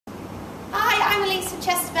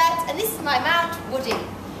chesterBET, and this is my mount, Woody.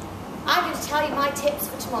 I'm going to tell you my tips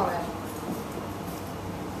for tomorrow.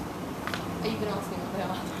 Are you going to ask me what they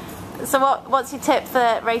are? So what's your tip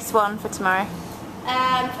for race 1 for tomorrow?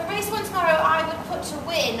 For race 1 tomorrow, I would put to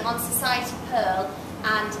win on Society Pearl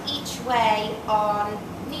and each way on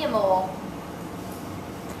Nearmore.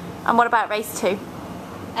 And what about race 2?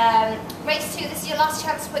 Race 2, this is your last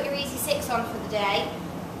chance to put your easy 6 on for the day.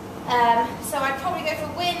 So I'd probably go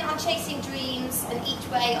for win on Chasing Dreams and each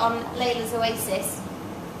way on Layla's Oasis.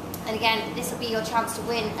 And again, this will be your chance to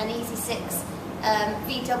win an easy 6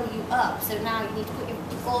 VW up. So now you need to put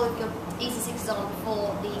all of your easy 6s on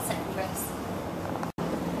before the second race.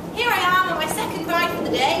 Here I am on my second ride for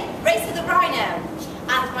the day, Race with the Rhino.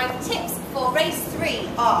 And my tips for race 3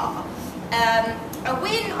 are a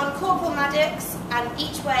win on Corporal Maddox and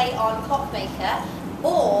each way on Clockmaker,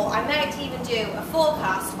 or I might even do a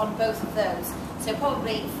forecast on both of those. So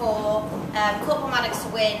probably for Corporal Maddox to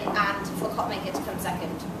win and for Clockmaker to come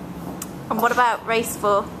second. And what about race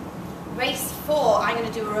 4? Race 4, I'm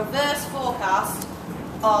going to do a reverse forecast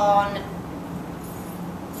on...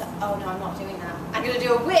 Oh no, I'm not doing that. I'm going to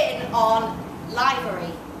do a win on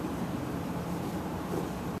Livery.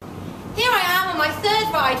 Here I am on my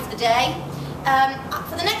third ride for the day.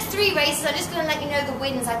 For the next 3 races, I'm just going to let you know the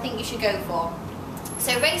wins I think you should go for.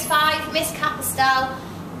 So race 5, Miss Capistal,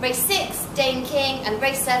 race 6, Dane King, and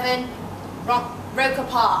race 7, Roker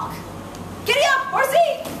Park. Giddy up,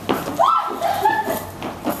 horsey!